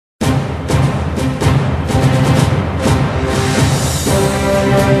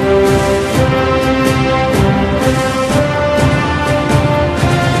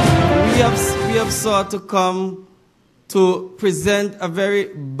sought to come to present a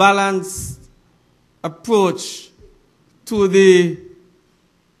very balanced approach to the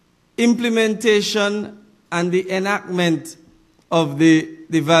implementation and the enactment of the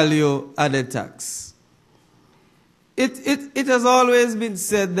value added tax. It has always been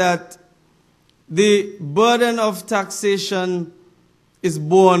said that the burden of taxation is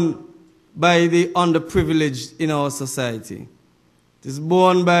borne by the underprivileged in our society. It is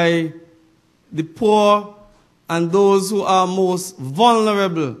borne by the poor and those who are most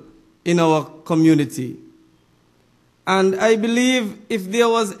vulnerable in our community. And I believe if there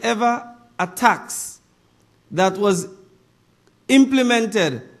was ever a tax that was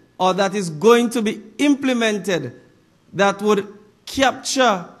implemented or that is going to be implemented that would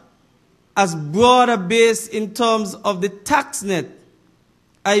capture as broad a base in terms of the tax net,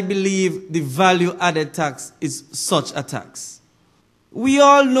 I believe the value-added tax is such a tax. We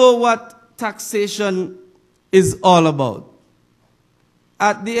all know what taxation is all about.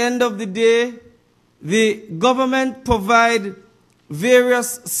 At the end of the day, the government provides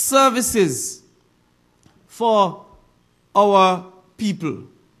various services for our people.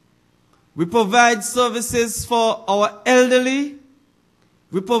 We provide services for our elderly.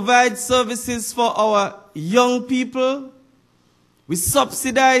 We provide services for our young people. We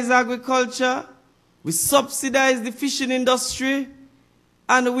subsidize agriculture. We subsidize the fishing industry.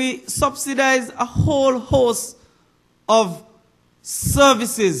 And we subsidize a whole host of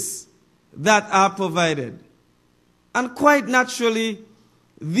services that are provided. And quite naturally,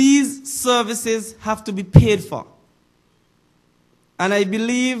 these services have to be paid for. And I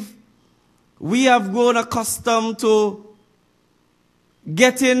believe we have grown accustomed to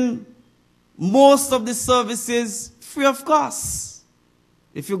getting most of the services free of cost.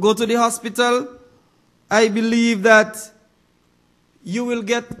 If you go to the hospital, I believe that you will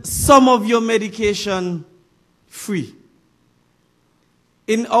get some of your medication free.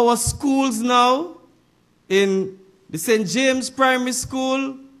 In our schools now, in the St. James Primary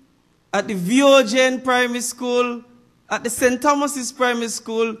School, at the VOJN Primary School, at the St. Thomas's Primary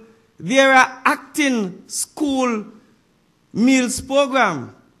School, there are acting school meals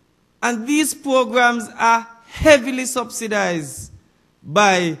program. And these programs are heavily subsidized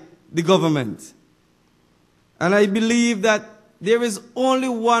by the government. And I believe that there is only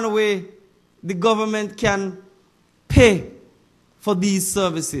one way the government can pay for these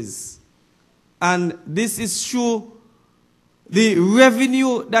services. And this is through the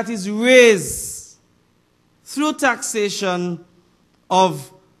revenue that is raised through taxation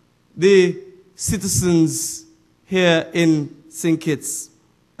of the citizens here in St. Kitts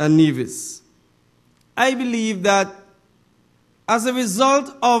and Nevis. I believe that as a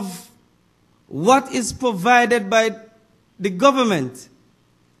result of what is provided by the government,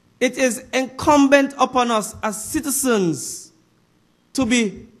 it is incumbent upon us as citizens to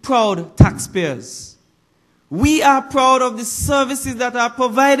be proud taxpayers. We are proud of the services that are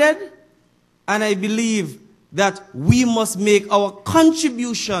provided, and I believe that we must make our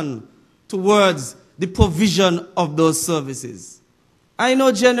contribution towards the provision of those services. I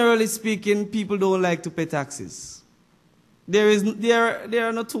know generally speaking, people don't like to pay taxes. There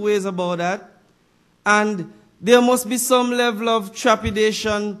are no two ways about that. And there must be some level of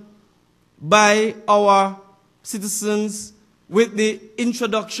trepidation by our citizens with the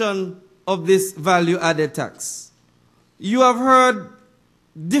introduction of this value-added tax. You have heard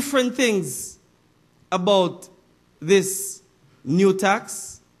different things about this new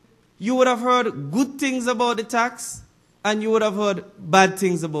tax. You would have heard good things about the tax, and you would have heard bad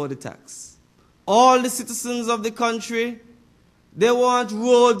things about the tax. All the citizens of the country, they want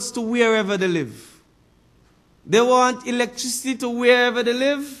roads to wherever they live. They want electricity to wherever they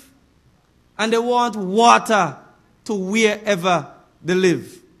live, and they want water to wherever they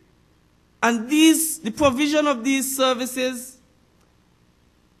live. And the provision of these services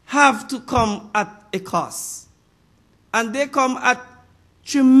have to come at a cost. And they come at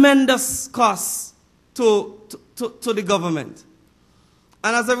tremendous cost to the government.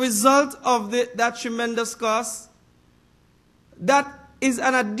 And as a result of that tremendous cost, that is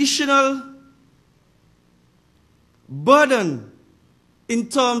an additional burden in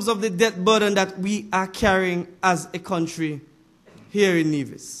terms of the debt burden that we are carrying as a country here in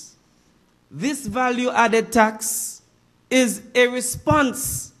Nevis. This value-added tax is a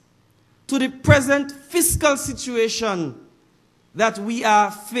response to the present fiscal situation that we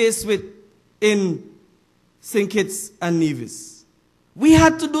are faced with in St. Kitts and Nevis. We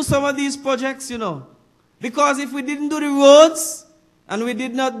had to do some of these projects, you know, because if we didn't do the roads, and we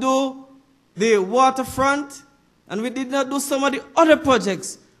did not do the waterfront, and we did not do some of the other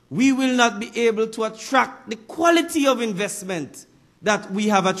projects, we will not be able to attract the quality of investment that we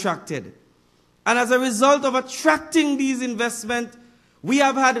have attracted. And as a result of attracting these investments, we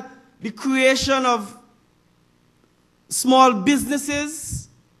have had the creation of small businesses,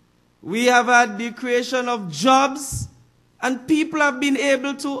 we have had the creation of jobs, and people have been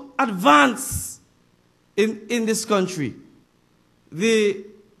able to advance in this country. The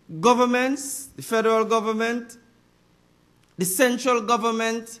governments, the federal government, the central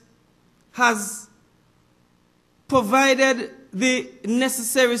government has provided the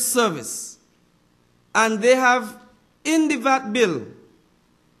necessary service. And they have, in the VAT bill,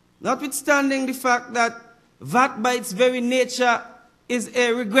 notwithstanding the fact that VAT by its very nature is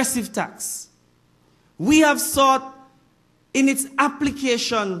a regressive tax, we have sought in its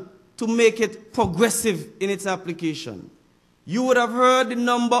application to make it progressive in its application. You would have heard the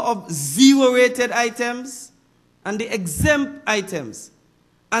number of zero-rated items and the exempt items.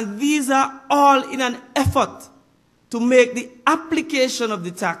 And these are all in an effort to make the application of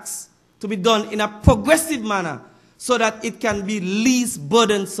the tax to be done in a progressive manner so that it can be least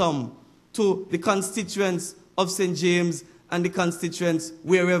burdensome to the constituents of St. James and the constituents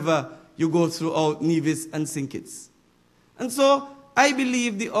wherever you go throughout Nevis and St. Kitts. And so I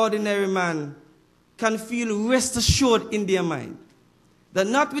believe the ordinary man can feel rest assured in their mind that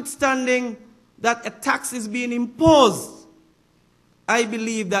notwithstanding that a tax is being imposed, I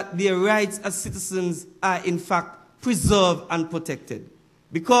believe that their rights as citizens are in fact preserved and protected,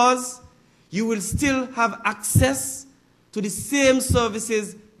 because you will still have access to the same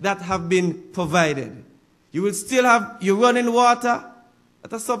services that have been provided. You will still have your running water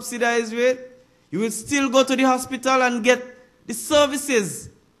at a subsidized rate. You will still go to the hospital and get the services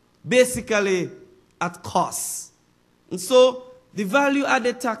basically at cost. And so the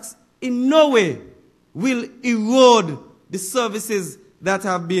value-added tax in no way will erode the services that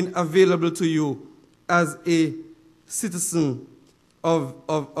have been available to you as a citizen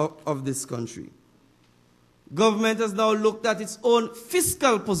of this country. Government has now looked at its own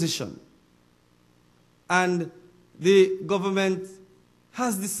fiscal position, and the government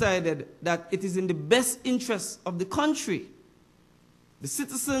has decided that it is in the best interest of the country, the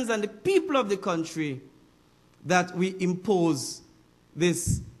citizens and the people of the country, that we impose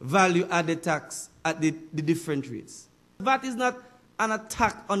this value-added tax at the different rates. VAT is not an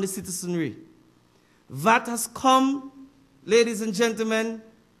attack on the citizenry. VAT has come, ladies and gentlemen,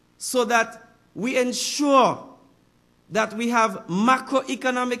 so that we ensure that we have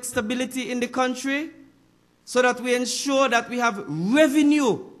macroeconomic stability in the country, so that we ensure that we have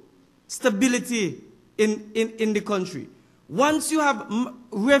revenue stability in the country. Once you have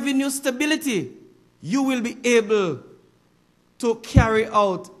revenue stability, you will be able to carry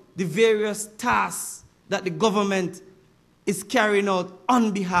out the various tasks that the government is carrying out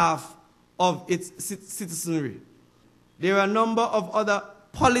on behalf of its citizenry. There are a number of other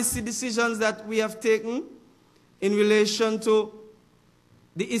policy decisions that we have taken in relation to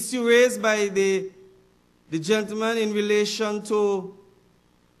the issue raised by the gentleman in relation to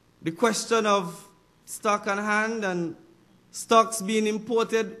the question of stock on hand and stocks being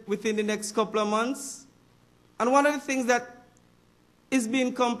imported within the next couple of months. And one of the things that is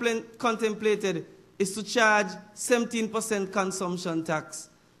being contemplated is to charge 17% consumption tax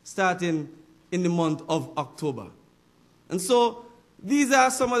starting in the month of October. And so these are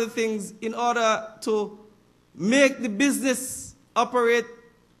some of the things in order to make the business operate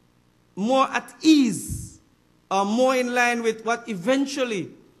more at ease, or more in line with what eventually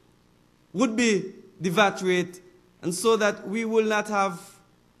would be the VAT rate, and so that we will not have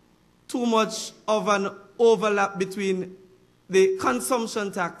too much of an overlap between the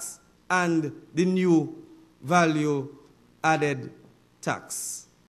consumption tax and the new value-added tax.